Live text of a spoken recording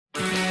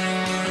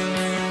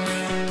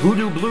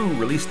Voodoo Bloo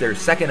released their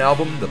second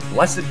album, The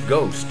Blessed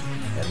Ghost,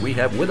 and we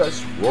have with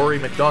us Rory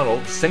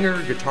McDonald,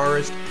 singer,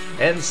 guitarist,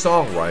 and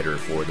songwriter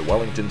for the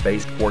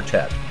Wellington-based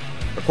quartet.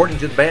 According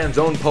to the band's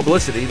own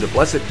publicity, The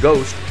Blessed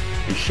Ghost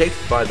is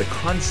shaped by the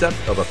concept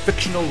of a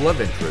fictional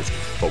love interest,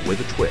 but with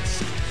a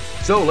twist.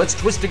 So let's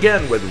twist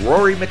again with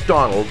Rory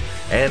McDonald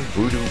and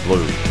Voodoo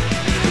Bloo.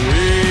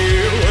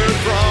 We were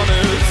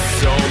promised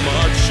so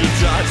much, your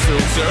tide still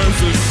turns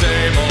the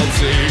same old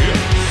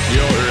tea.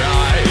 Your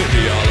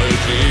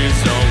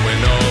ideologies don't win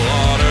no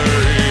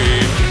lottery.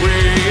 We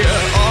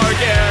are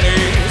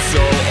getting so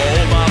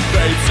old, my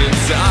fate's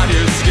inside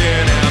your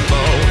skin and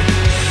bone.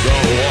 The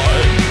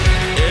one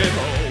in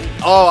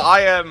hope. Oh,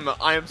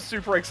 I am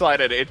super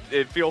excited.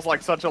 It feels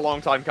like such a long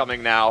time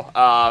coming now.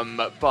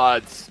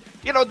 But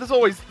you know, there's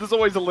always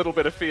a little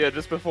bit of fear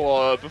just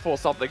before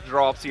something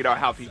drops. You know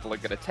how people are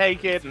going to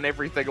take it and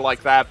everything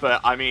like that.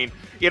 But I mean,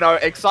 you know,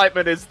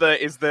 excitement is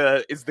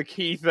the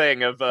key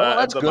thing of. Well,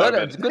 that's the good.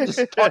 moment. It's good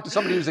to talk to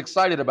somebody who's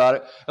excited about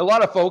it. A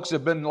lot of folks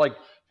have been like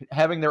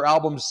having their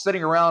albums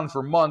sitting around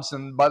for months,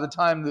 and by the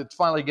time it's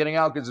finally getting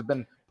out, because it's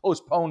been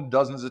postponed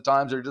dozens of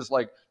times, they're just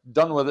like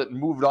done with it and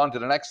moved on to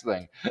the next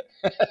thing.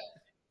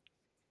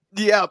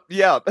 Yeah.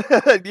 No.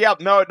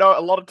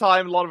 A lot of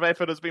time, a lot of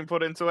effort has been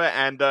put into it,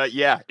 and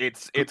yeah,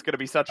 it's going to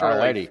be such a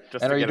relief.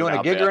 And are you doing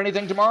a gig or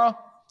anything tomorrow?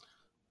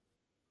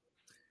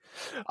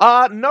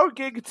 No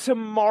gig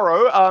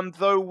tomorrow,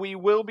 though we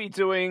will be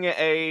doing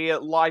a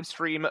live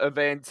stream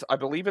event. I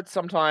believe it's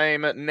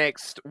sometime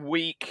next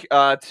week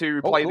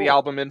to play the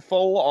album in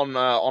full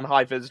on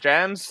High Viz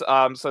Jams.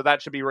 So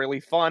that should be really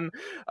fun.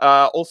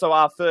 Also,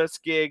 our first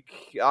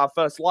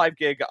live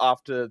gig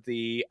after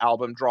the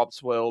album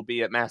drops will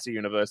be at Massey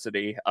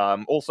University.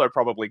 Also,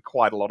 probably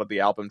quite a lot of the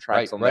album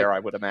tracks on there, I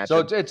would imagine. So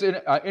it's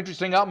an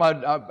interesting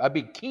album. I'd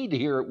be keen to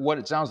hear what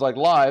it sounds like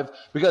live,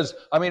 because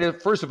I mean,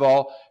 first of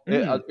all,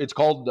 it's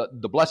called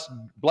the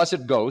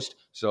Blessed Ghost.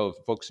 So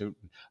folks who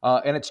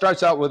and it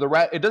starts out with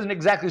it doesn't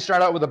exactly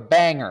start out with a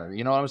banger.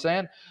 You know what I'm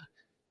saying?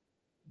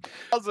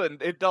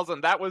 It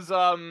doesn't. That was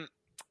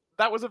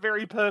a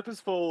very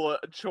purposeful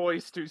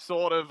choice to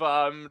sort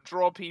of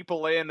draw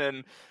people in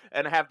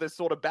and have this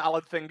sort of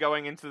ballad thing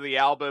going into the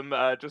album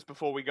just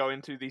before we go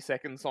into the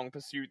second song,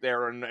 Pursuit,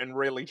 there, and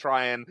really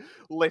try and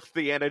lift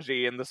the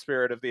energy and the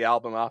spirit of the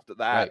album after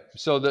that. Right.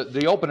 So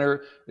the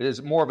opener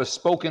is more of a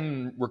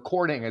spoken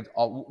recording.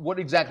 What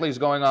exactly is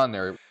going on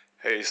there?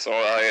 Hey, so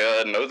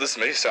I know this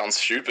may sound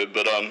stupid,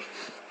 but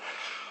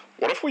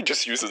what if we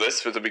just use this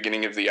for the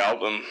beginning of the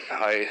album?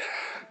 I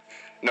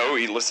know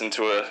we listened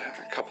to a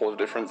couple of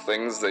different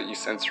things that you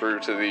sent through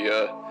to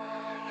the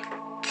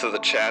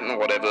chat and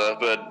whatever,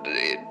 but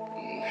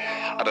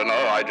I don't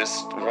know, I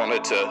just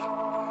wanted to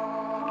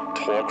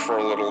talk for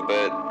a little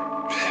bit,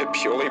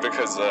 purely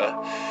because,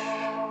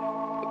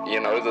 you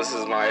know, this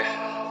is my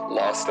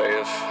last day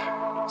of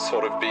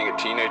sort of being a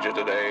teenager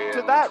today.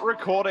 So that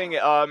recording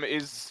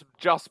is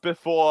just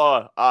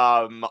before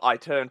I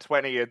turned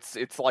 20.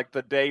 It's like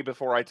the day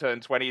before I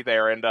turned 20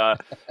 there, and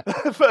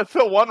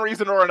for one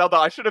reason or another,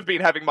 I should have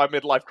been having my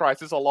midlife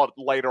crisis a lot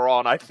later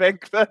on. I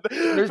think that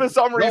for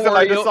some reason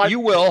I decided you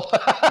will.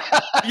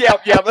 Yeah.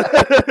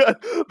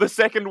 The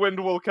second wind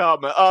will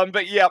come.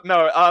 But yeah,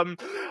 no.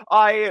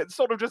 I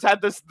sort of just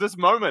had this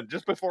moment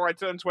just before I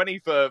turned 20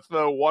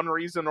 for one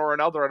reason or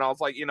another, and I was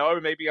like, you know,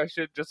 maybe I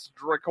should just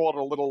record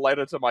a little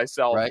letter to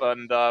myself, right.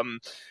 And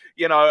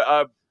you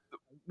know,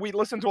 we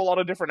listened to a lot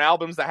of different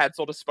albums that had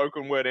sort of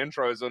spoken word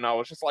intros, and I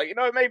was just like, you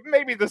know,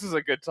 maybe this is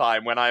a good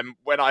time when I'm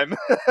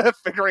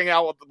figuring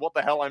out what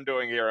the hell I'm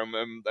doing here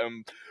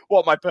and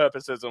what my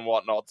purpose is and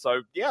whatnot.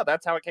 So yeah,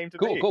 that's how it came to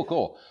be.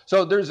 Cool.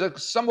 So there's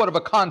somewhat of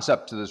a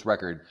concept to this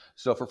record.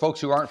 So for folks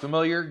who aren't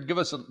familiar, give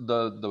us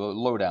the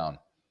lowdown.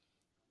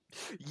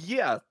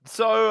 Yeah.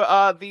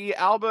 So the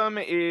album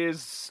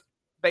is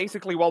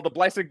basically, well, the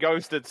Blessed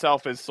Ghost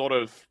itself is sort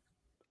of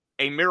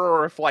a mirror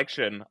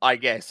reflection, I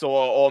guess,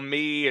 or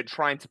me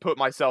trying to put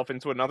myself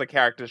into another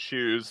character's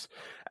shoes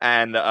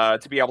and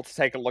to be able to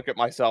take a look at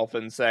myself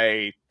and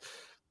say,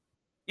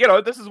 you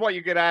know, this is what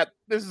you're good at,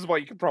 this is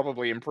what you could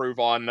probably improve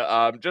on.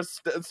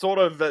 Just sort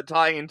of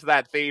tying into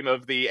that theme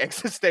of the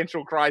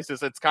existential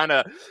crisis. It's kind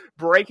of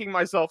breaking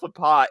myself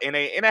apart in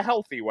a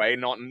healthy way,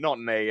 not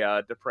in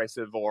a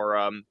depressive or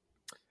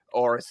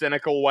a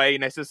cynical way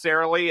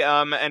necessarily,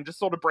 and just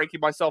sort of breaking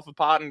myself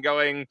apart and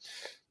going,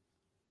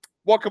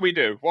 what can we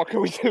do? What can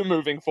we do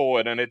moving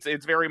forward? And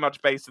it's very much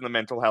based in the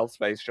mental health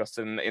space, just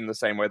in the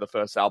same way the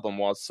first album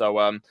was. So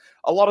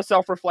a lot of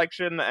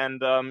self-reflection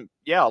and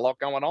yeah, a lot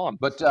going on.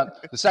 But the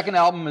second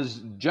album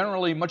is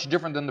generally much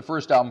different than the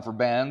first album for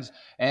bands,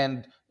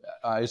 and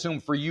I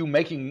assume for you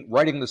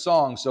writing the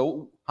song.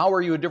 So how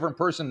are you a different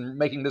person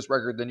making this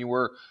record than you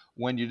were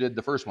when you did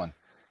the first one?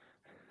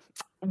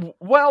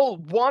 Well,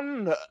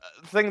 one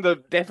thing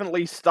that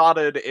definitely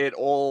started it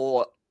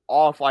all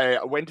off,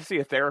 I went to see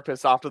a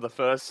therapist after the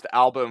first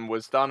album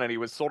was done, and he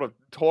was sort of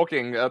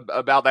talking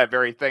about that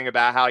very thing,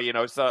 about how, you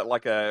know, so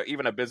like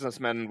even a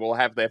businessman will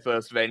have their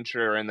first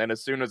venture, and then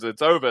as soon as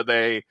it's over,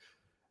 they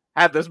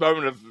had this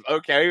moment of,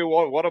 okay,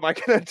 what am I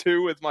going to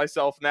do with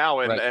myself now,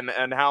 and, Right.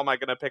 and how am I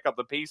going to pick up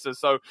the pieces?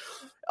 So,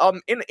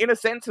 in a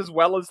sense, as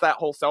well as that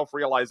whole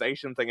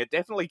self-realization thing, it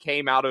definitely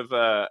came out of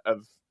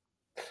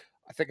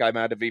I think I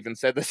might have even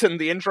said this in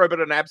the intro,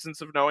 but an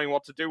absence of knowing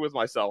what to do with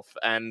myself.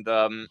 And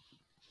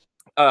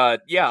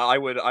yeah, I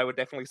would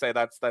definitely say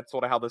that's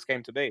sort of how this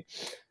came to be.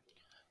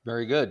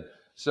 Very good.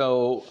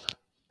 So,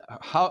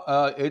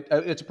 how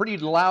it's pretty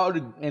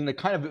loud and the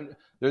kind of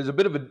there's a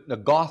bit of a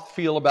goth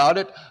feel about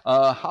it.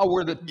 How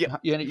were the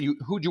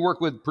who'd you work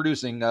with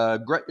producing?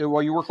 Greg,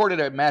 well, you recorded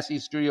at Massey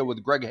Studio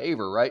with Greg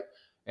Haver, right?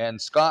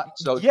 And Scott.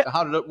 So,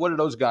 what did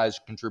those guys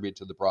contribute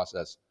to the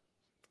process?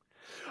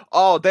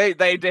 Oh, they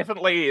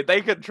definitely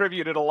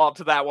contributed a lot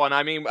to that one.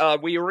 I mean,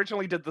 we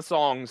originally did the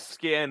song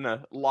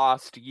 "Skin"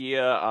 last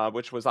year,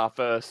 which was our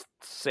first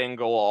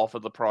single off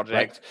of the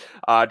project,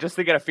 right. Just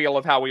to get a feel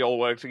of how we all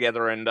work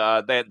together, and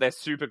they're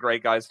super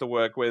great guys to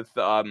work with.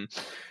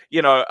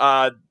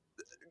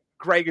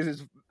 Greg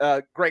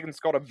and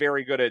Scott are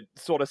very good at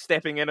sort of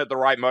stepping in at the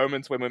right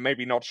moments when we're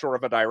maybe not sure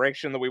of a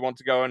direction that we want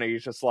to go, and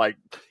he's just like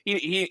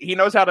he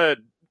knows how to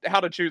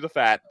chew the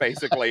fat,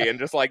 basically, and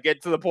just like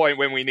get to the point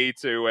when we need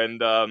to,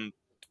 and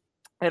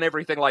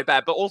everything like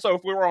that. But also,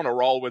 if we were on a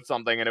roll with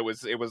something and it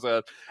was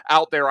a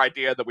out there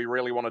idea that we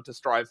really wanted to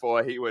strive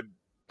for, he'd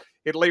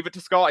leave it to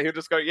Scott. He'd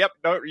just go, "Yep,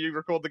 no, you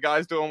record the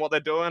guys doing what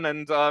they're doing,"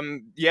 and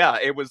yeah,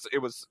 it was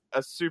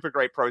a super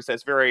great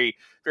process. Very,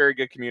 very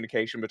good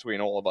communication between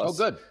all of us.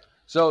 Oh, good.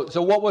 So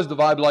what was the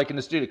vibe like in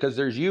the studio? Because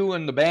there's you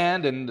and the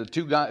band and the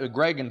two guys,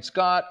 Greg and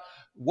Scott.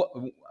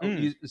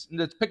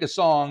 Let's pick a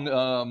song.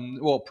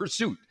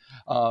 Pursuit,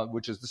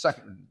 which is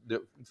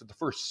the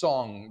first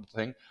song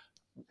thing.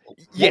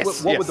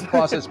 Yes. What would the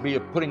process be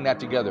of putting that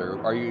together?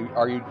 Are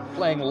you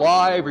playing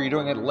live? Are you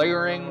doing it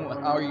layering?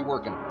 How are you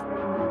working?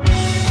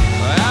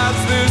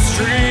 As this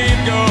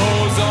dream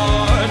goes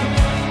on,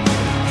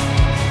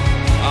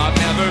 I've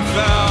never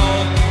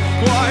felt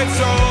quite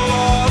so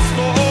lost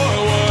for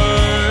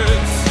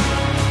words.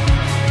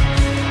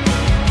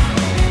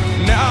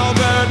 Now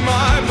that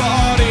my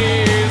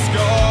body's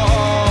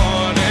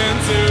gone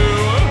into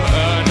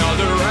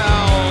another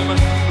realm,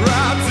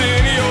 wrapped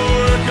in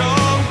your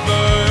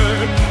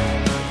comfort.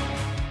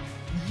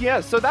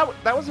 Yeah, so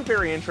that was a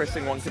very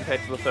interesting one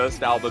compared to the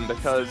first album,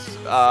 because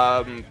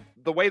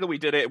the way that we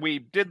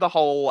did the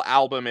whole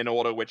album in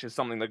order, which is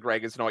something that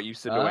Greg is not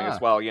used to doing as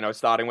well. You know,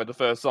 starting with the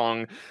first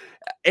song,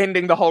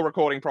 ending the whole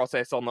recording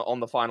process on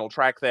the final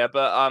track there.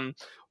 But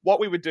what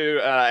we would do,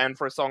 and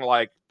for a song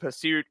like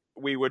Pursuit,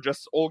 we would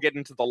just all get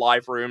into the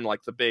live room,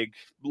 like the big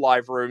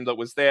live room that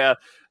was there.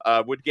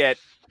 Would get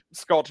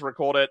Scott to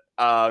record it.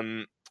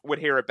 Would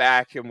hear it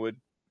back and would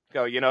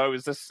go,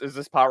 is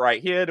this part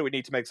right here? Do we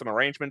need to make some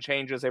arrangement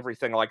changes?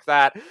 Everything like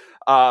that.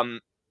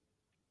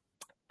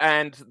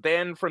 And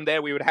then from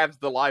there, we would have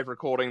the live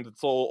recording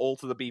that's all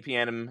to the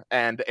BPM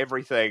and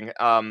everything.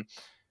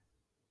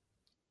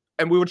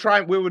 And we would try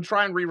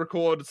and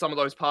re-record some of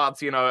those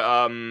parts, and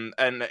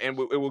it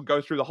would go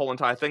through the whole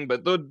entire thing.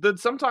 But there'd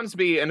sometimes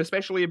be, and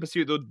especially in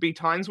Pursuit, there'd be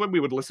times when we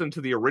would listen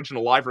to the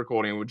original live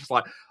recording and we're just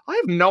like, I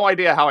have no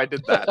idea how I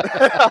did that.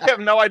 I have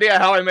no idea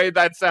how I made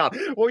that sound.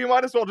 Well, you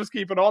might as well just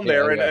keep it on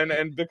there,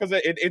 and because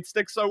it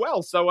sticks so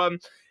well. So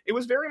it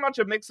was very much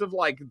a mix of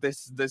like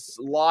this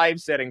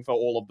live setting for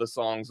all of the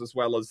songs, as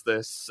well as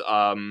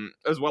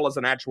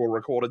an actual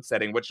recorded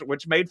setting,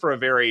 which made for a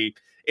very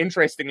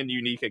interesting and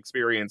unique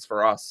experience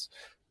for us.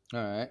 All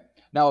right.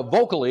 Now,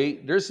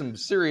 vocally, there's some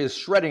serious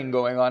shredding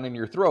going on in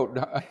your throat.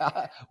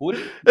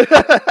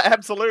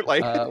 Absolutely.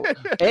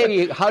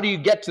 How do you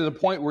get to the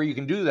point where you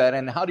can do that,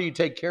 and how do you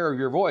take care of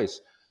your voice?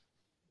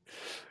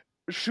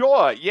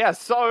 Sure. Yeah.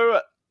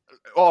 So,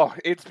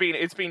 it's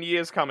been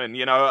years coming.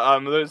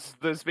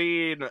 There's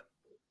been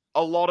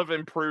a lot of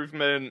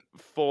improvement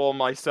for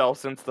myself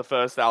since the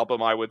first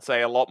album. I would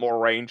say a lot more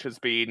range has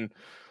been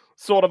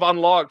sort of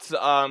unlocked.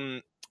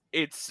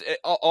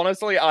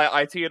 Honestly,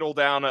 I tee it all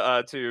down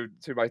to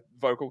my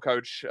vocal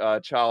coach,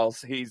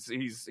 Charles.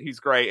 He's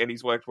great, and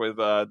he's worked with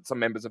some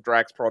members of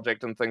Drax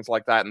Project and things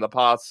like that in the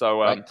past. So,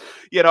 right.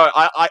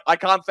 I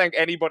can't thank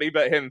anybody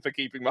but him for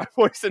keeping my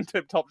voice in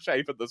tip-top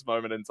shape at this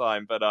moment in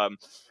time. But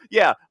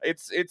yeah,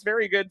 it's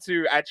very good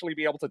to actually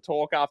be able to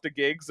talk after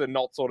gigs and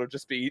not sort of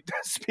just be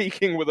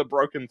speaking with a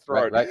broken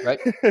throat. Right.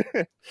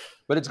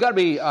 But it's got to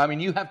be. I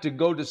mean, you have to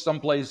go to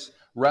someplace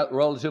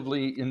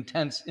relatively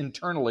intense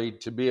internally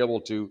to be able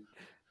to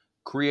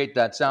create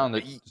that sound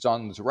that's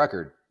on this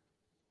record.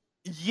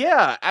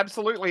 Yeah,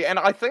 absolutely. And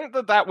I think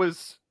that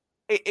was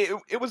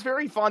it was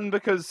very fun,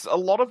 because a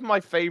lot of my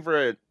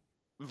favorite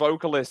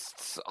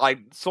vocalists, I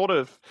sort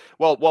of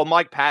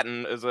Mike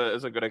Patton is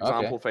a good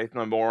example. Okay. Faith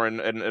No More and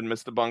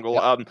Mr. Bungle.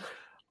 Yep.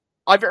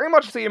 I very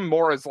much see him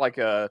more as like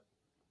a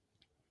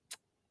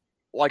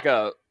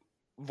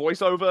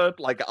voiceover,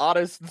 like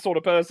artist sort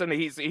of person.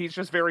 He's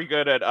just very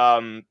good at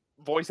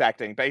voice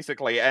acting,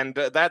 basically, and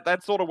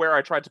that's sort of where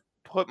I tried to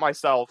put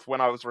myself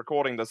when I was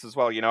recording this as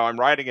well. I'm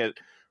writing it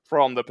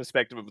from the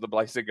perspective of the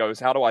Blessed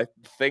Ghost. How do I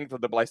think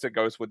that the Blessed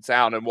Ghost would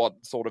sound, and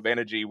what sort of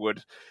energy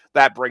would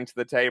that bring to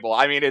the table?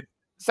 I mean, it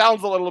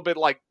sounds a little bit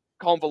like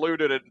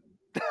convoluted and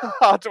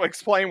hard to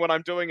explain when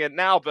I'm doing it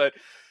now, but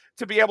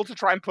to be able to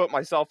try and put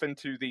myself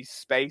into the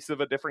space of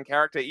a different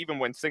character, even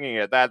when singing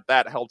it,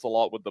 that helps a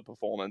lot with the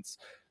performance.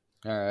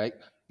 All right.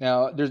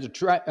 Now there's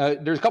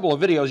there's a couple of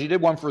videos. You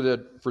did one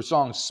for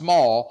song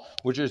 "Small,"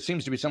 which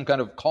seems to be some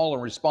kind of call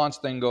and response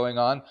thing going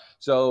on.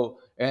 So,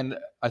 and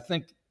I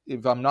think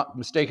if I'm not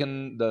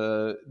mistaken,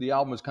 the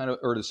album is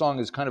the song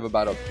is kind of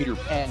about a Peter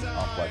Pan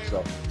complex.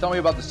 So, tell me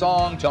about the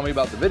song. Tell me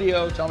about the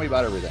video. Tell me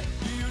about everything.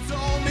 You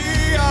told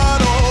me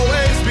I'd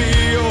always be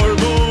your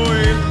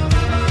boy,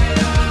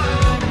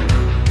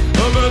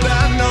 but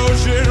that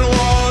notion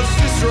was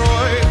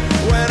destroyed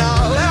when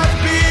I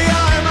left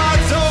behind my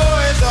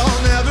toys.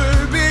 I'll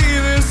never be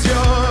this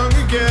young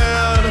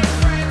again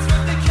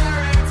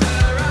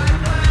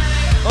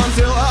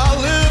until I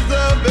live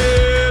the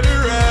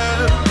bitter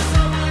end.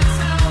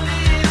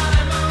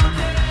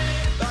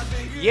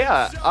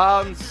 Yeah,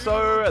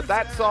 so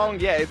that song,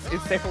 yeah,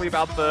 it's definitely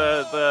about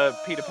the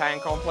Peter Pan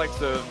complex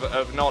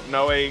of not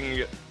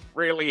knowing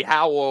really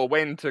how or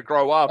when to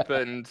grow up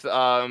and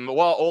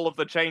what all of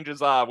the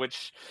changes are,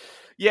 which,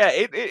 yeah,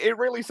 it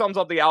really sums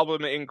up the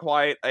album in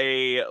quite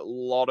a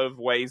lot of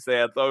ways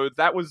there, though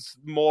that was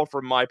more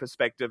from my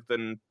perspective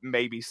than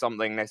maybe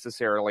something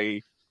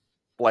necessarily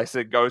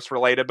Blessed Ghost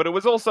related, but it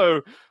was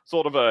also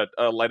sort of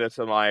a letter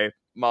to my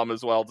mum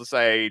as well to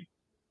say,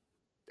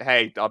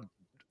 hey, I'm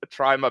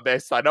trying my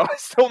best. I know I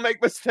still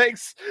make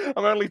mistakes.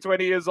 I'm only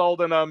 20 years old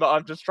and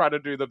I'm just trying to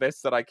do the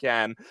best that I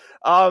can.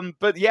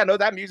 But yeah, no,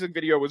 that music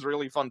video was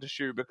really fun to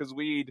shoot because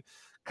we'd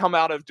come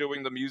out of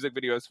doing the music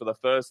videos for the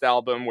first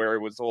album where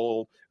it was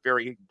all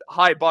very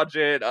high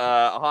budget,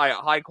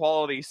 high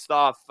quality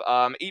stuff.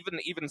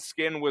 Even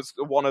Skin was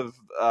one of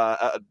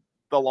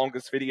the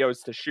longest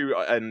videos to shoot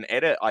and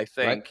edit, I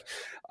think.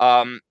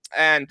 Right.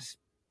 And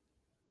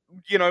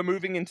you know,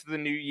 moving into the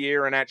new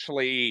year and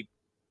actually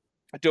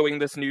doing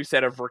this new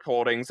set of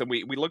recordings, and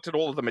we looked at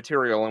all of the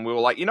material and we were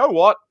like, you know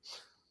what?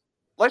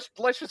 Let's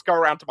just go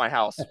around to my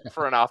house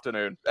for an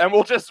afternoon and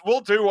we'll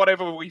do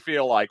whatever we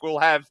feel like. We'll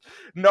have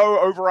no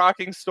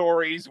overarching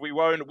stories.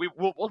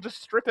 We'll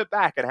just strip it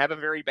back and have a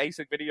very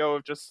basic video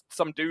of just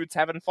some dudes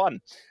having fun.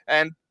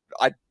 And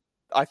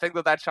I think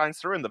that shines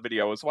through in the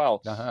video as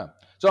well. Uh-huh.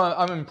 So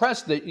I'm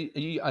impressed that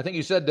I think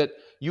you said that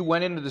you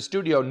went into the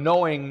studio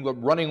knowing the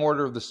running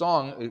order of the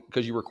song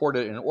because you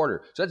recorded it in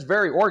order. So that's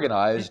very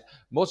organized.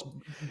 Most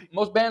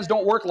bands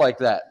don't work like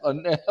that.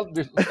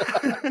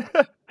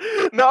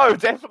 No,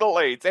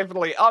 definitely.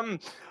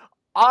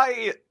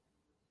 I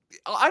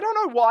don't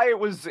know why it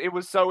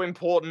was so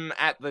important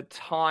at the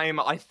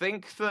time. I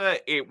think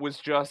that it was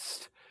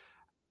just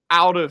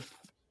out of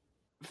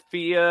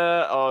fear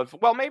of,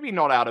 well, maybe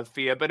not out of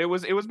fear, but it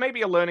was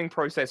maybe a learning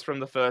process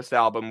from the first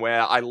album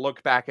where I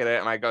look back at it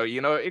and I go,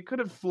 you know, it could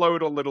have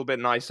flowed a little bit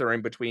nicer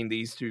in between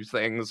these two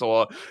things,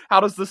 or how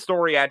does the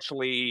story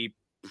actually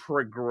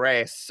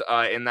progress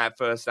in that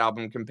first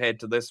album compared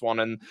to this one?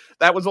 And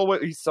that was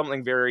always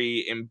something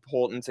very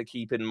important to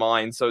keep in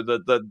mind, so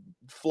the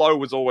flow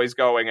was always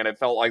going and it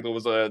felt like there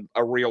was a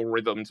real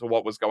rhythm to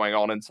what was going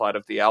on inside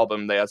of the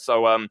album there.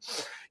 So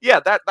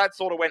yeah, that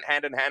sort of went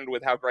hand in hand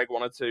with how Greg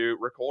wanted to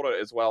record it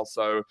as well.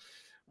 So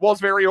was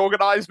very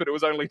organized, but it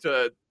was only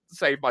to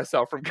save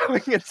myself from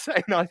going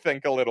insane, I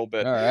think, a little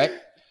bit. All right.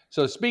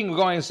 So speaking of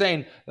going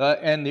insane,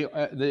 and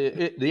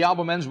the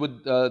album ends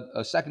with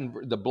a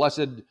second, the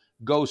Blessed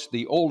Ghost,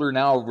 the older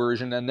now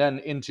version, and then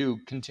into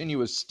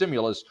Continuous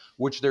Stimulus,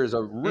 which there's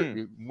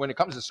when it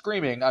comes to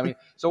screaming, I mean,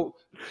 so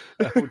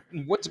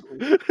what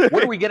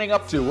are we getting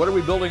up to? What are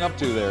we building up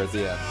to there at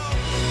the end?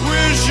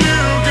 Wish you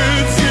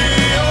could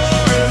see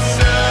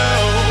yourself.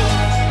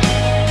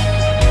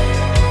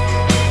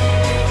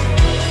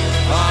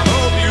 I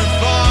hope you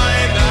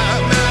find that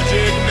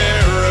magic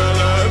mirror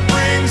that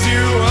brings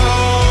you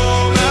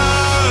home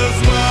as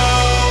well.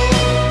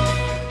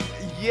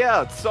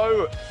 Yeah,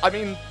 so, I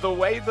mean, the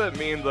way that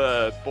me and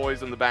the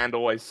boys in the band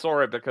always saw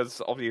it,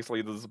 because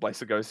obviously there's the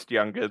Blessed Ghost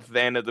younger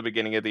then at the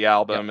beginning of the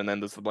album, and then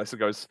there's the Blessed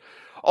Ghost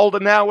older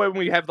now when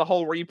we have the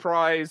whole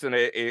reprise, and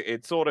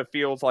it sort of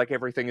feels like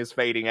everything is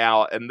fading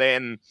out, and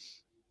then,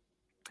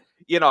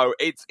 you know,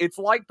 it's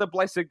like the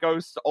Blessed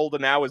Ghost older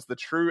now is the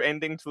true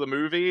ending to the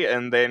movie,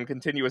 and then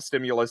Continuous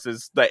Stimulus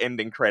is the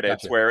ending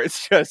credits, where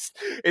it's just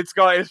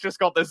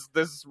got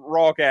this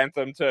rock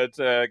anthem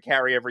to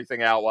carry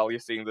everything out while you're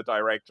seeing the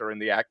director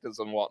and the actors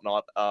and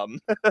whatnot.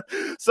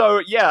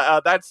 So yeah,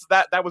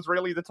 that was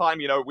really the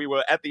time. You know, we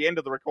were at the end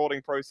of the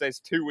recording process,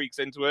 2 weeks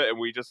into it, and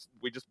we just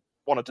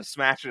wanted to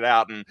smash it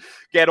out and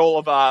get all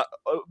of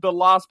the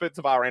last bits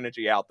of our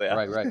energy out there.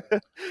 Right.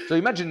 So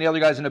you mentioned the other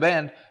guys in the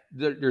band.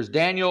 There's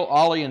Daniel,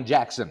 Ollie, and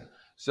Jackson.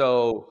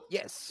 So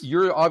yes,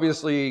 you're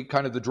obviously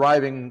kind of the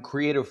driving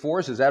creative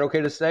force. Is that okay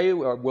to say?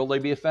 Or will they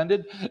be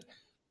offended?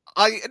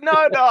 No,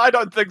 I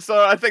don't think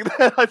so. I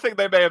think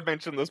they may have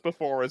mentioned this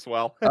before as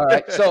well. All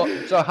right.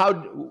 So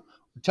how?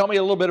 Tell me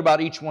a little bit about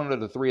each one of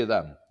the three of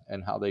them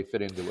and how they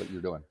fit into what you're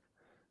doing.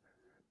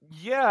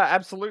 Yeah,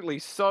 absolutely.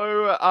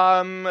 So,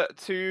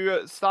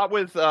 to start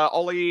with,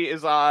 Ollie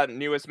is our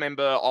newest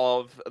member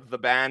of the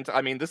band.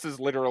 I mean, this is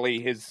literally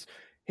his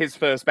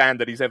first band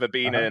that he's ever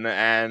been in,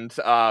 and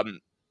I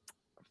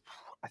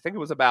think it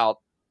was about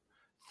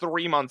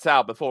 3 months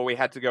out before we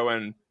had to go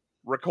and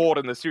record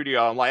in the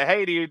studio. I'm like,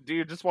 hey, do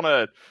you just want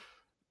to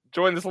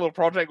join this little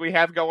project we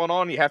have going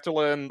on? You have to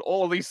learn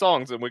all of these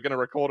songs, and we're going to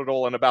record it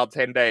all in about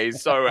 10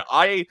 days. So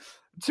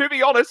to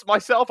be honest,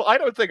 myself, I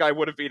don't think I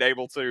would have been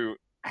able to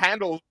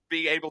handle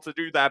being able to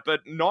do that.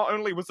 But not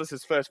only was this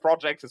his first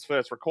project, his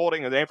first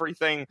recording and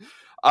everything,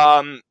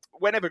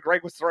 whenever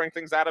Greg was throwing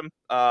things at him,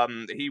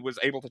 he was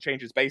able to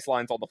change his bass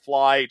lines on the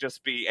fly,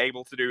 just be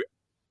able to do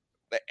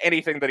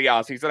anything that he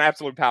asks. He's an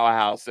absolute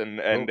powerhouse,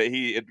 and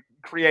he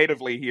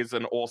creatively, he is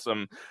an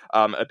awesome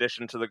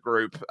addition to the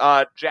group.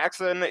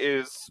 Jackson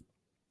is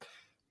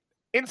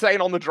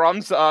insane on the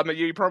drums.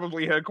 You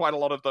probably heard quite a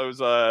lot of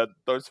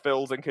those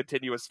fills and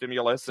continuous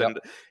stimulus, and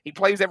he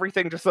plays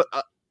everything just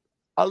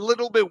a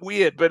little bit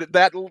weird, but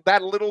that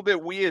little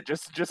bit weird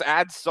just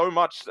adds so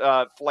much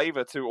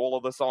flavor to all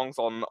of the songs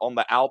on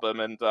the album.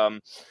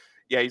 And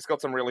yeah, he's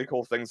got some really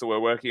cool things that we're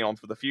working on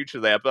for the future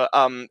there. But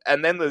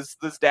and then there's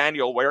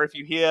Daniel, where if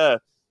you hear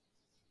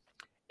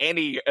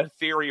any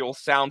ethereal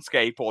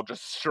soundscape or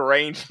just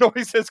strange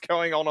noises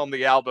going on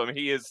the album,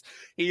 he is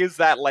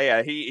that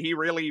layer. He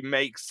really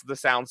makes the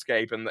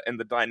soundscape and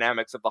the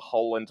dynamics of the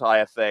whole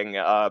entire thing.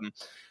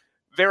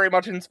 Very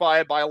much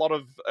inspired by a lot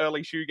of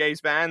early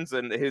shoegaze bands,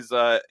 and his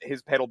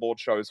pedalboard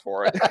shows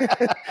for it.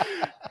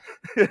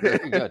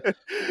 Very good.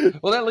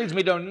 Well, that leads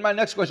me to my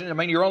next question. I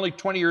mean, you're only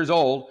 20 years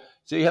old,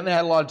 so you haven't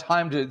had a lot of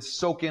time to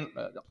soak in.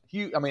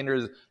 I mean,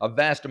 there's a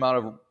vast amount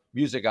of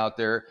music out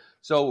there.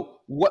 So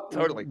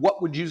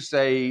what would you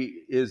say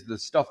is the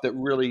stuff that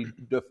really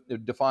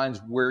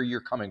defines where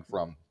you're coming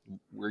from?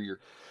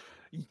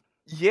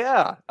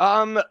 Yeah,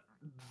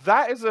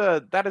 that is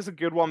a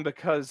good one,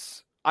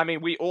 because I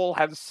mean, we all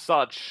have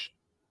such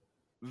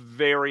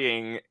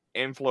varying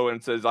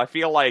influences. I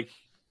feel like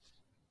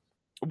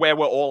where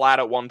we're all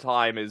at one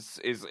time is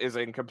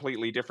in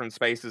completely different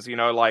spaces. You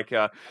know, like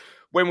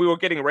when we were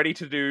getting ready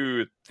to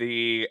do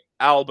the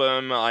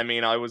album, I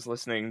mean, I was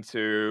listening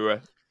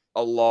to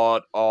a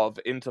lot of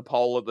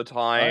Interpol at the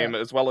time,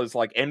 as well as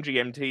like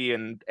MGMT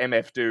and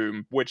MF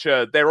Doom, which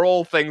they're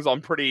all things on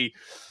pretty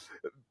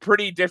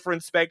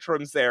different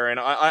spectrums there. And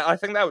I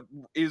think that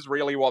is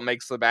really what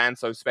makes the band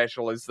so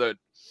special, is that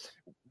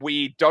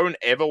we don't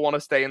ever want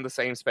to stay in the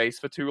same space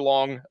for too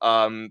long.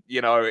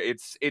 You know,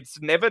 it's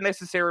never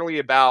necessarily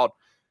about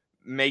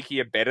making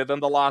it better than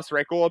the last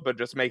record, but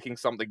just making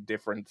something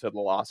different to the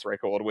last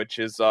record, which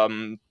is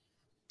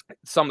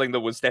something that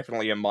was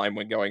definitely in mind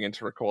when going in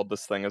to record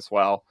this thing as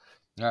well.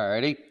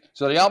 Alrighty.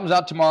 So the album's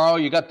out tomorrow.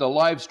 You got the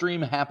live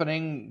stream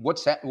happening.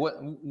 What's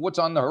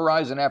on the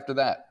horizon after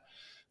that?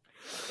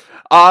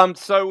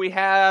 So we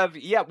have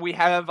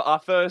our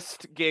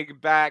first gig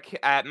back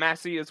at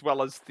Massey, as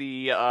well as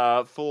the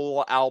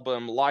full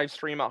album live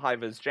stream at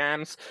Hivers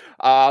Jams.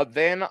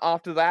 Then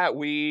after that,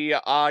 we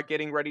are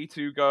getting ready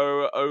to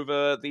go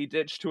over the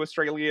ditch to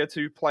Australia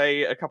to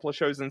play a couple of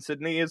shows in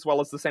Sydney, as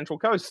well as the Central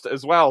Coast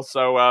as well.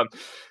 So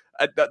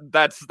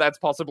that's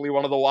possibly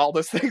one of the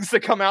wildest things to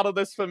come out of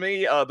this for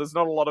me. There's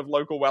not a lot of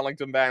local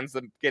Wellington bands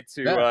that get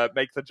to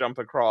make the jump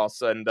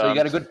across, and so you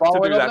got a good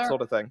following to do that there?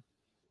 Sort of thing.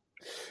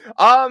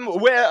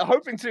 We're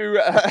hoping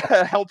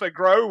to help it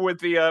grow with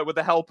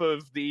the help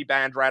of the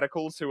band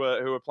Radicals, who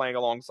are playing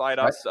alongside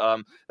us.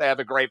 They have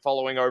a great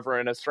following over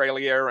in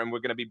Australia, and we're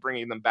going to be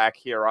bringing them back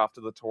here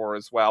after the tour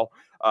as well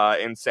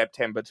in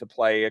September to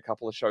play a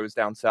couple of shows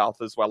down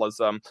south, as well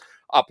as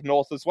up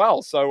north as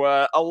well. So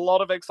a lot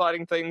of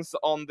exciting things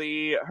on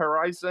the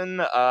horizon.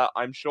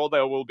 I'm sure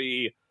there will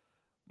be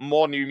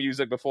more new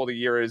music before the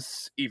year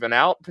is even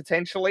out,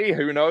 potentially.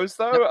 Who knows,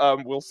 though?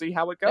 We'll see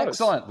how it goes.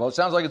 Excellent. Well, it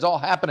sounds like it's all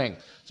happening.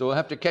 So we'll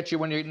have to catch you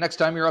next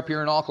time you're up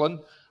here in Auckland.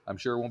 I'm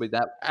sure it won't be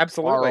that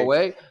far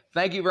away.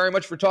 Thank you very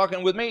much for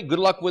talking with me. Good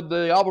luck with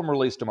the album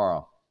release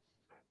tomorrow.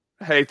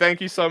 Hey, thank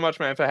you so much,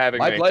 man, for having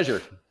me. My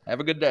pleasure. Have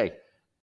a good day.